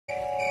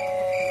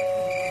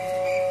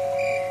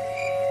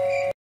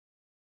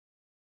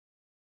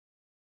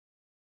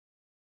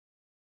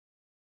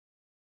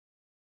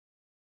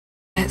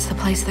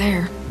place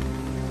there.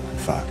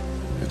 Fuck.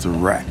 It's a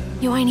wreck.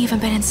 You ain't even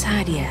been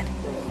inside yet.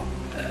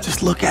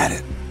 Just look at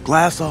it.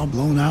 Glass all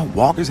blown out,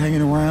 walkers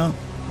hanging around.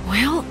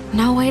 Well,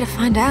 no way to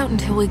find out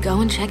until we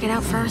go and check it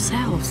out for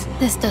ourselves.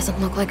 This doesn't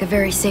look like a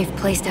very safe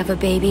place to have a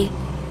baby.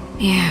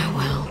 Yeah,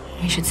 well,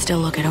 we should still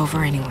look it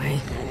over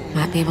anyway.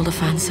 Might be able to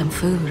find some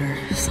food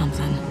or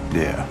something.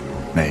 Yeah,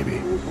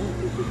 maybe.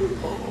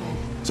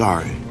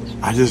 Sorry,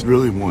 I just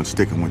really want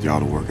sticking with y'all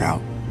to work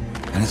out.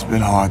 And it's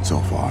been hard so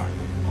far.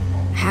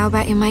 How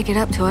about you make it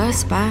up to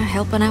us by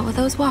helping out with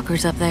those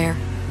walkers up there?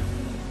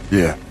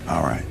 Yeah,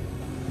 all right.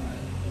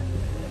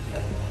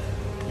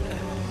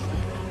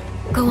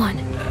 Go on.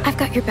 I've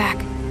got your back.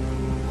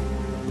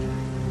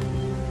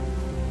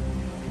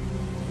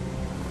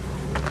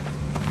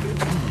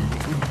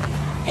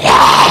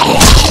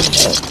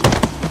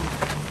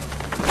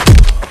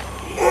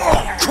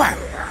 Crap!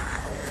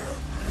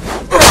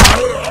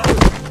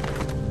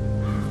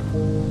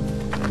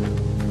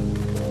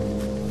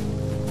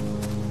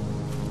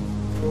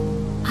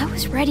 I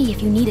was ready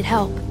if you needed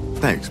help.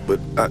 Thanks, but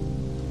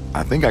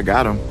I think I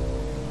got him.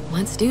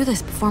 Let's do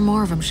this before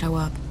more of them show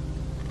up.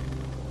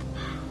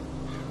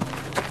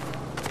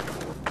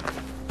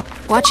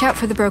 Watch out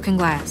for the broken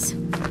glass.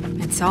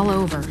 It's all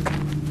over.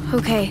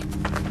 Okay.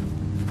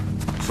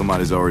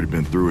 Somebody's already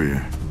been through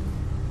here.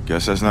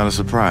 Guess that's not a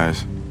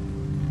surprise.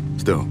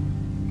 Still,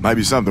 might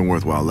be something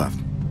worthwhile left.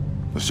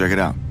 Let's check it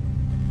out.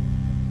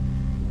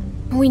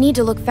 We need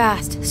to look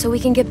fast, so we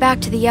can get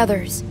back to the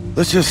others.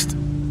 Let's just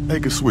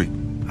take a sweep.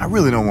 I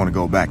really don't want to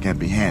go back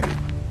empty-handed.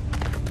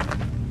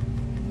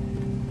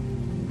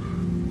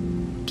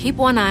 Keep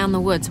one eye on the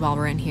woods while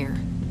we're in here.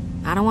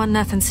 I don't want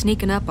nothing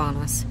sneaking up on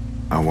us.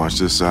 I'll watch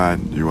this side,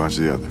 you watch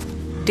the other.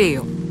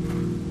 Deal.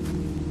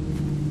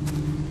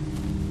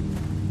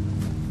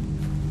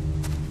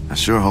 I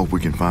sure hope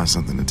we can find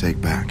something to take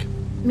back.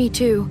 Me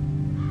too.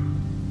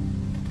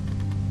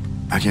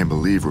 I can't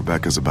believe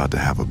Rebecca's about to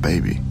have a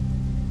baby.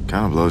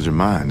 Kind of blows your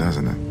mind,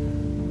 doesn't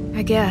it?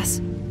 I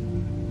guess.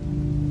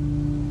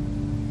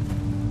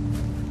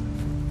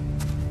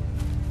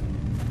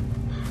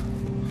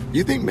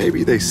 You think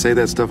maybe they say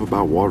that stuff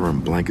about water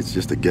and blankets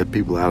just to get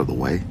people out of the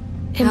way?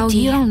 No, Empty.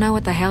 you don't know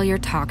what the hell you're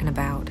talking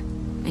about.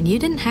 And you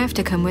didn't have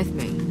to come with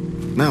me.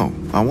 No,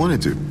 I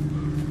wanted to.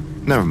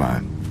 Never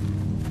mind.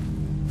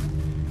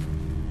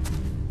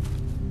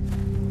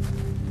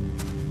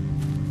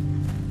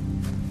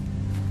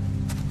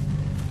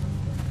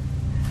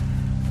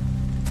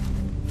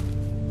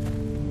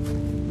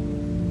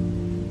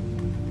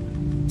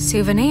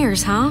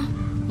 Souvenirs, huh?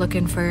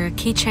 Looking for a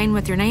keychain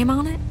with your name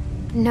on it?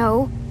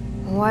 No.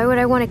 Why would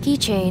I want a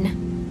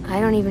keychain? I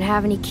don't even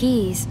have any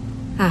keys.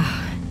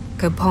 Ah,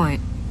 good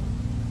point.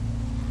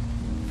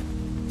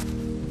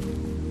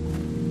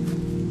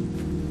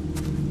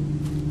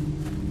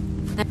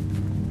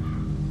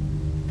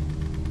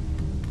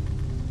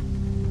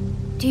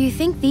 Do you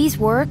think these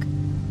work?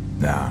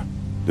 Nah,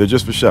 they're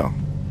just for show.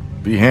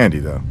 Be handy,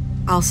 though.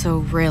 Also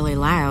really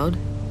loud.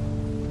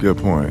 Good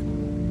point.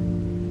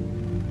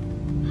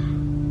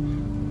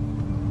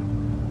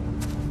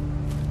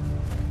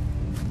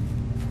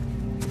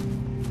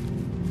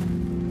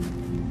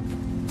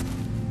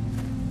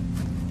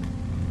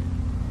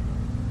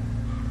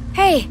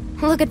 Hey,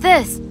 look at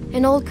this.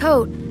 An old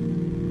coat.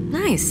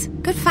 Nice.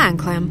 Good find,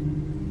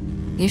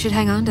 Clem. You should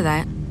hang on to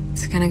that.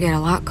 It's gonna get a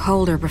lot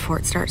colder before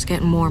it starts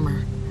getting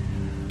warmer.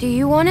 Do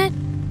you want it?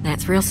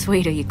 That's real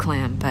sweet of you,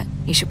 Clem, but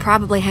you should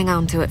probably hang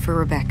on to it for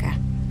Rebecca.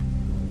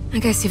 I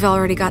guess you've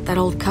already got that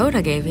old coat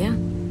I gave you.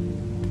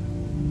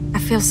 I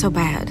feel so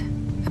bad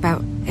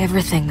about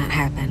everything that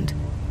happened.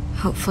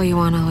 Hopefully you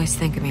won't always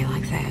think of me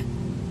like that.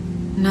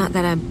 Not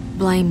that I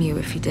blame you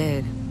if you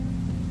did.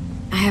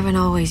 I haven't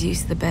always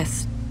used the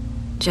best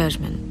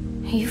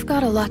judgment. You've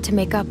got a lot to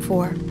make up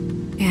for.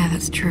 Yeah,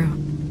 that's true.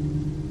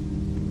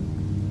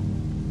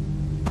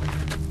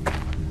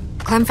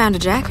 Clem found a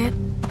jacket.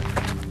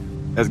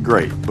 That's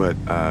great, but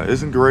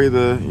isn't gray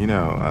the,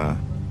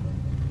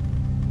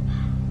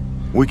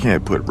 we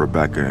can't put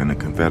Rebecca in a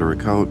Confederate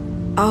coat.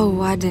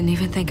 Oh, I didn't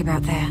even think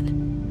about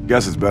that.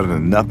 Guess it's better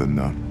than nothing,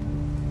 though.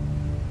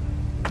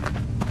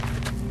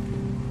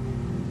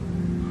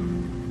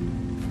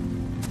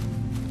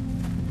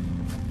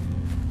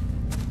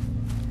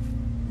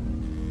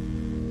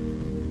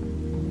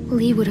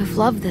 Lee would have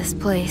loved this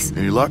place.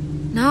 Any luck?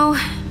 No,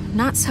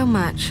 not so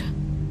much.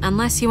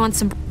 Unless you want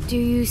some... Do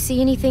you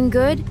see anything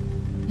good?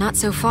 Not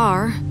so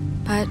far,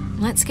 but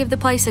let's give the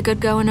place a good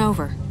going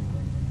over.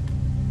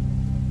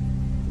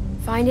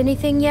 Find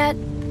anything yet?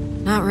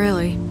 Not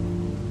really.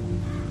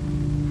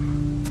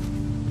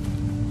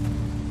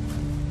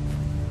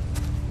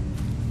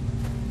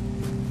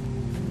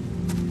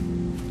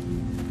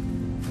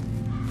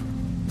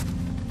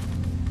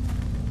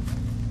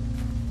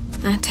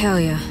 I tell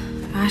you,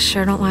 I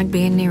sure don't like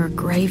being near a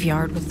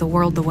graveyard with the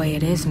world the way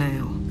it is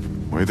now.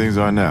 The way things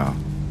are now,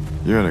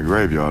 you're in a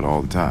graveyard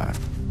all the time.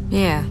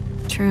 Yeah,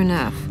 true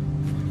enough.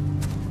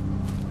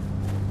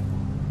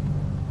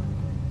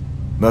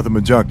 Nothing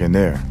but junk in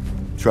there.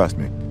 Trust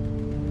me.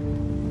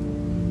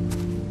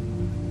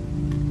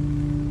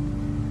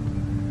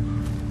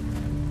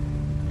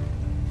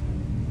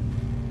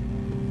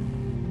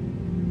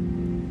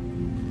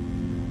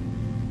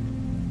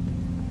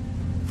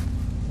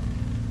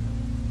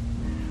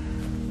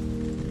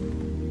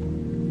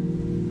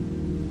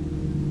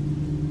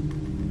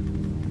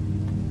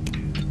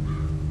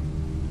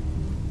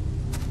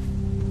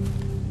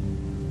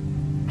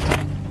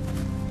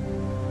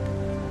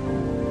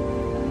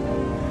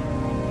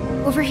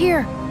 Over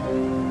here.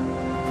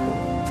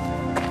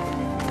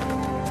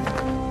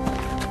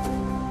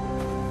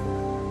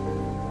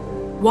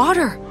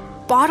 Water!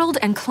 Bottled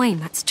and clean.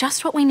 That's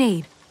just what we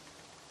need.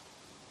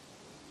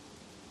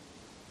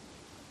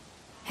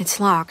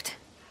 It's locked.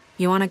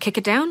 You want to kick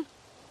it down?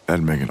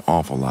 That'd make an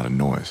awful lot of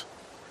noise.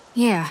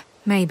 Yeah,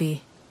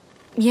 maybe.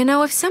 You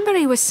know, if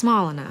somebody was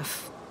small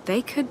enough,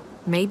 they could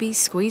maybe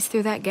squeeze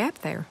through that gap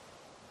there.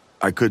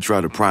 I could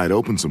try to pry it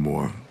open some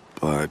more,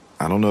 but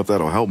I don't know if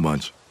that'll help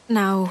much.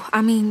 No,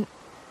 I mean,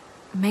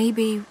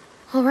 maybe...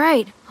 All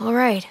right.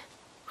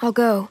 I'll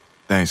go.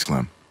 Thanks,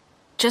 Clem.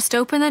 Just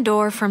open the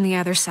door from the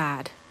other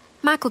side.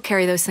 Mike will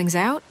carry those things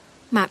out.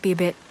 Might be a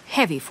bit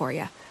heavy for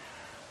you.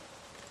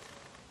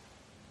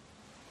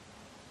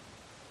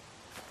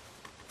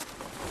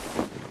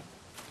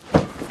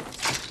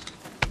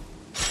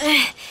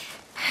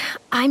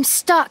 I'm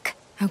stuck.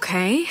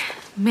 Okay,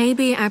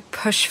 maybe I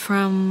push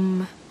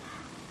from...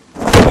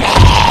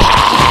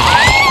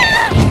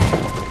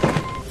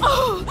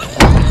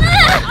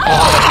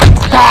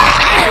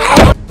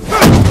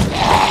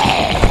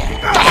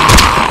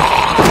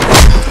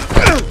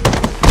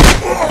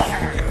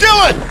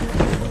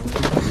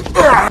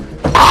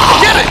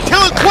 Get it!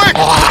 Kill it quick!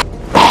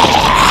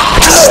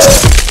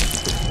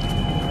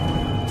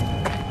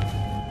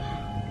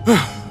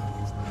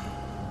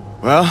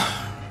 Well,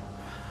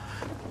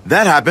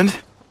 that happened.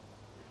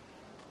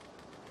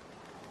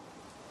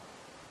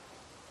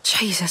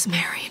 Jesus,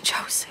 Mary and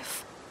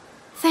Joseph.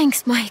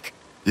 Thanks, Mike.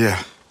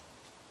 Yeah,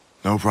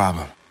 no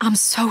problem. I'm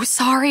so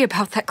sorry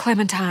about that,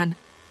 Clementine.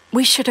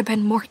 We should have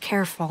been more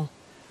careful.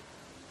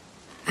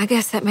 I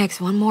guess that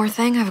makes one more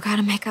thing I've got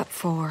to make up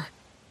for.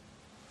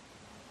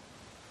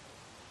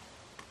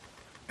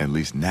 At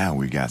least now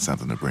we got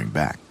something to bring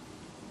back.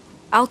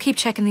 I'll keep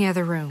checking the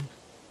other room.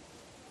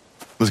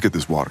 Let's get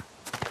this water.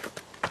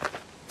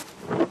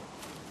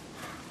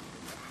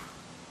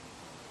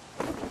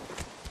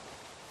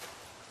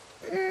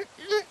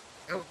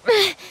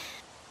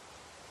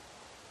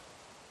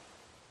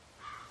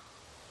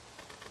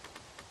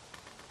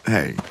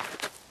 Hey,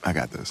 I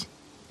got this.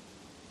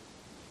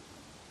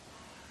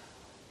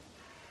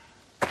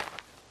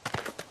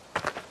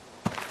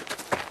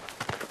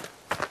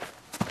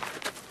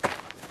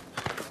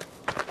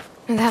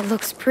 That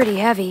looks pretty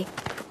heavy.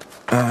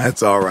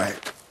 That's all right.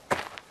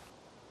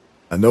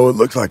 I know it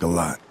looks like a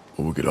lot,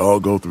 but we could all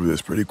go through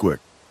this pretty quick.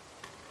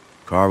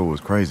 Carver was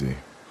crazy,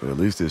 but at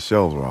least his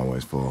shelves were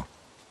always full.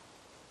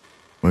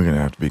 We're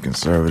gonna have to be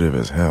conservative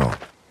as hell.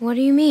 What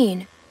do you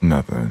mean?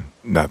 Nothing.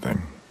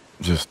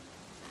 Just...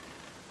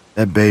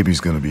 that baby's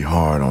gonna be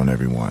hard on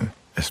everyone,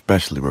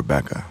 especially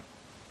Rebecca.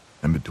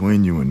 And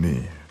between you and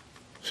me,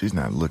 she's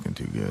not looking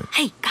too good.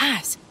 Hey,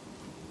 guys.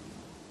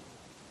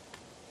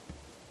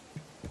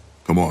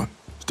 Come on,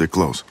 stick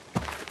close.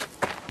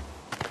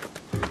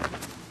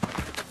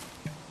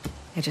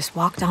 It just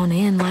walked on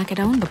in like it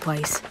owned the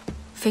place.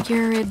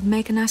 Figure it'd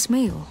make a nice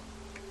meal.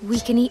 We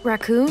can eat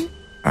raccoon?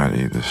 I'd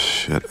eat the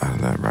shit out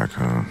of that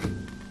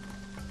raccoon.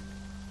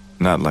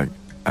 Not like,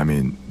 I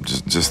mean,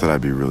 just that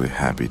I'd be really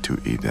happy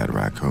to eat that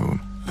raccoon.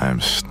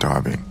 I'm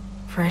starving.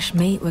 Fresh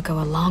meat would go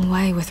a long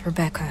way with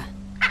Rebecca.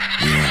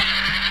 Yeah.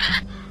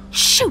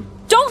 Shoot!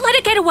 Don't let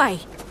it get away!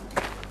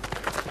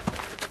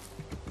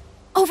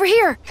 Over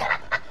here!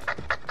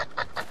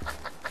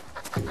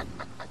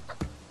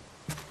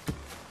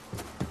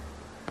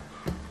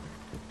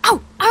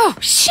 Oh,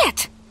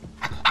 shit!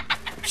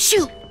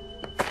 Shoot!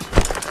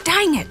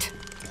 Dang it!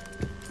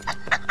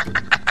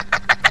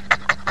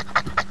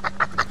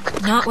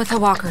 Not with the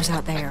walkers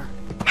out there.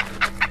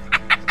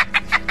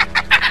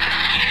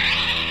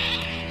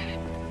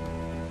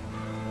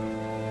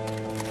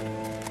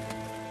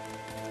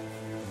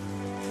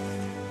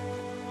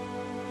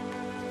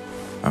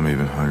 I'm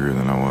even hungrier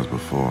than I was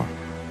before.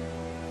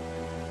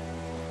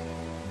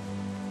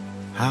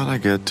 How'd I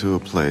get to a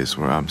place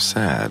where I'm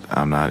sad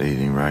I'm not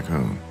eating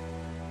raccoon?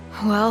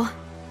 Well,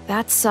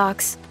 that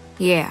sucks.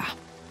 Yeah,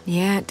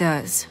 it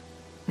does.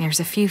 There's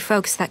a few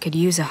folks that could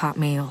use a hot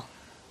meal.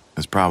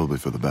 It's probably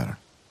for the better.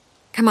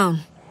 Come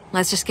on,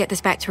 let's just get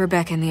this back to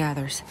Rebecca and the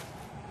others.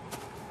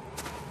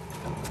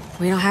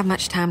 We don't have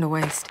much time to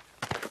waste.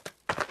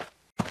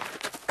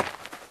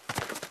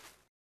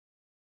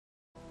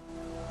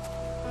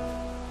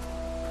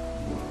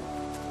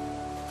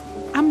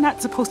 I'm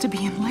not supposed to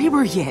be in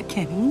labor yet,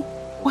 Kenny.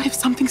 What if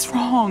something's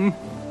wrong?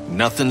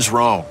 Nothing's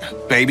wrong.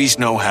 Babies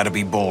know how to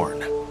be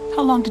born.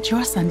 How long did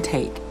your son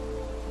take?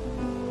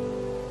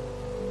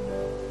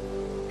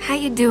 How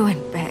you doing,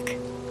 Beck?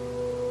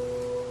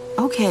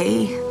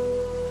 Okay.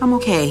 I'm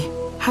okay.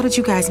 How did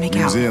you guys make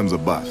out? Museum's a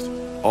bust.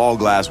 All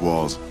glass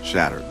walls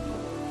shattered.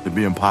 It'd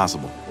be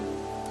impossible.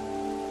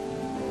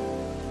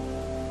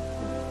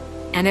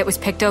 And it was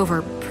picked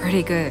over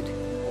pretty good.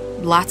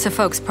 Lots of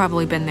folks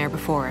probably been there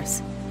before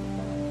us.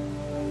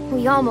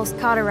 We almost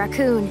caught a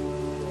raccoon.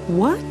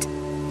 What?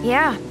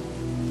 Yeah.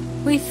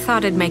 We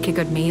thought it'd make a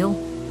good meal,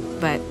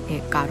 but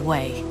it got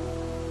away.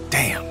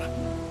 Damn.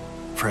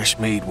 Fresh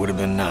meat would have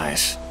been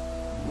nice.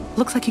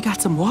 Looks like you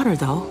got some water,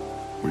 though.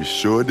 We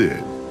sure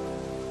did.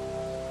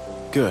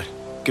 Good.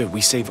 Good,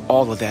 we save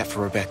all of that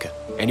for Rebecca.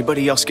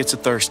 Anybody else gets a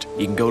thirst,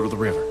 you can go to the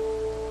river.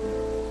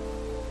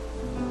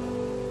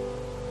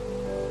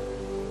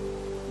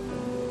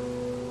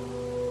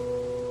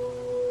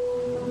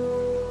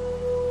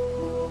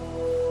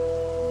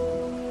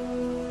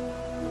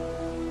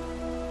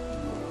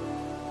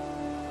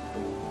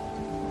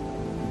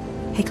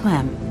 Hey,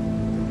 Clem.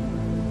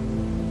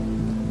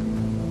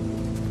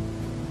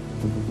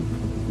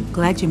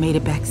 Glad you made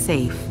it back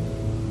safe.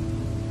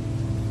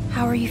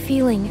 How are you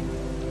feeling?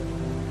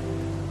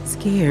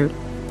 Scared,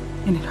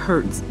 and it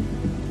hurts.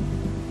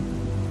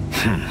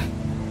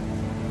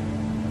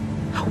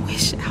 I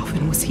wish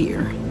Alvin was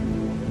here.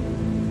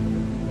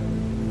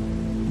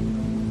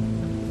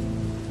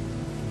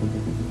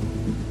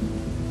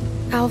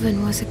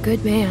 Alvin was a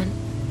good man.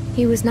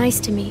 He was nice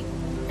to me,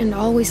 and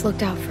always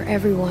looked out for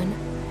everyone.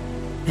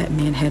 That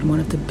man had one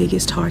of the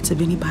biggest hearts of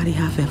anybody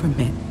I've ever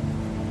met.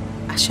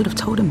 I should have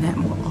told him that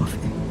more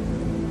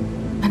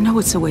often. I know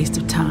it's a waste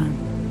of time,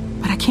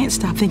 but I can't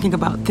stop thinking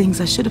about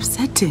things I should have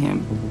said to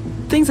him.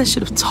 Things I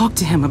should have talked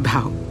to him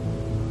about.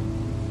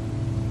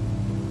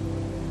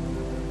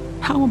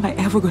 How am I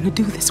ever going to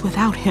do this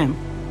without him?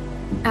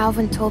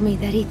 Alvin told me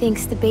that he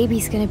thinks the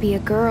baby's gonna be a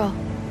girl.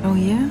 Oh,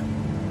 yeah?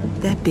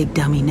 That big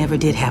dummy never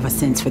did have a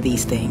sense for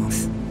these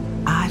things.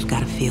 I've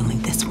got a feeling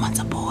this one's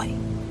a boy.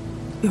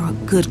 You're a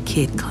good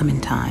kid,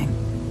 Clementine.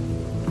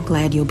 I'm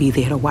glad you'll be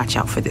there to watch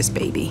out for this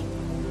baby.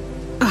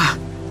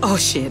 Oh,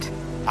 shit.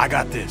 I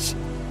got this.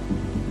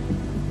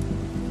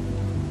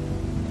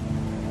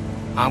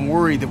 I'm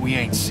worried that we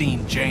ain't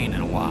seen Jane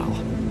in a while.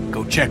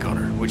 Go check on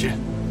her, would you?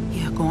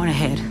 Yeah, go on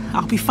ahead.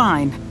 I'll be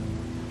fine.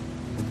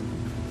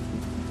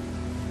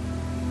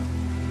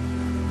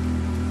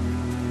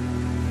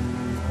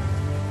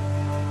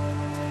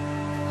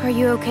 Are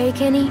you okay,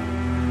 Kenny?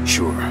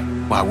 Sure.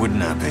 Why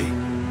wouldn't I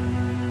be?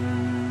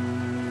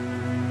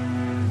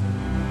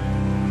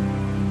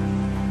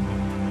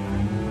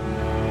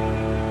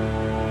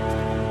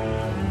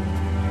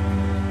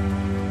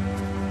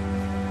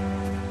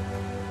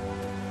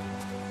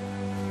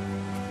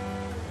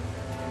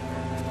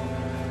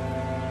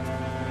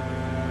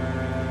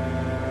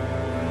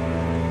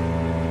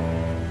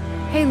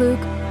 Hey, Luke.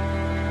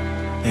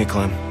 Hey,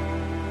 Clem.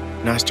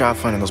 Nice job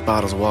finding those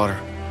bottles of water.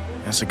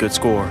 That's a good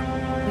score.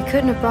 We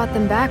couldn't have brought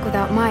them back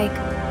without Mike.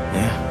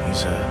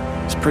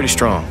 Yeah, he's pretty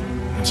strong.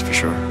 That's for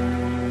sure.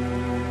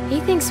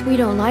 He thinks we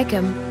don't like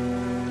him.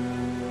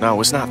 No,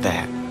 it's not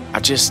that. I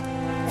just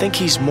think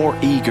he's more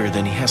eager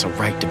than he has a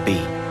right to be.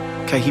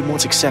 Okay, he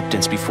wants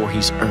acceptance before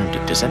he's earned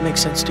it. Does that make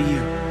sense to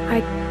you? I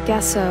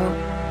guess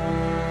so.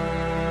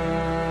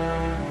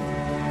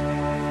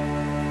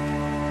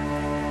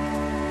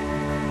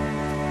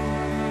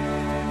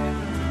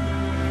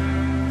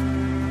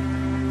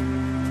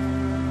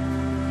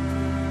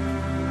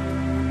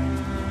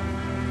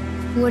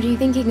 What are you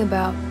thinking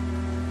about?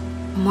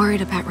 I'm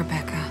worried about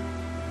Rebecca.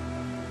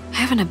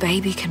 Having a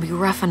baby can be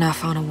rough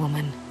enough on a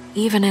woman,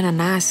 even in a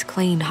nice,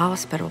 clean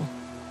hospital.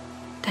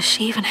 Does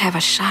she even have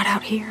a shot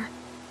out here?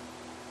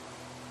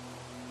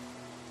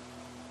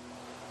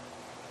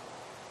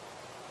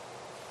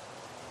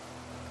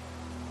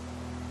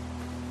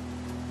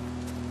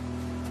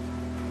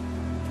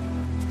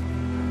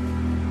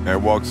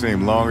 That walk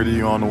seemed longer to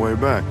you on the way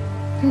back.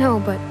 No,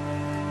 but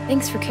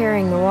thanks for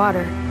carrying the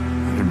water.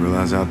 I didn't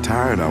realize how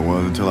tired I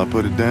was until I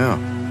put it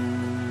down.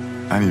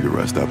 I need to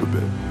rest up a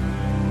bit.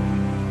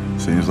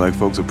 Seems like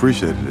folks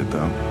appreciated it,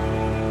 though.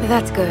 But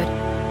that's good.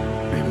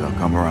 Maybe they'll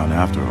come around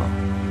after all.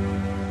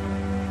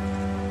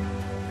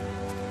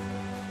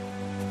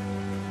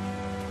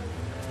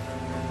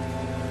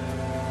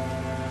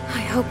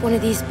 I hope one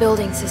of these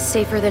buildings is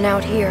safer than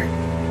out here.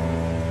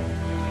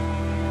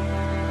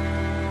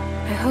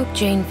 I hope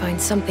Jane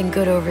finds something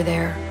good over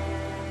there.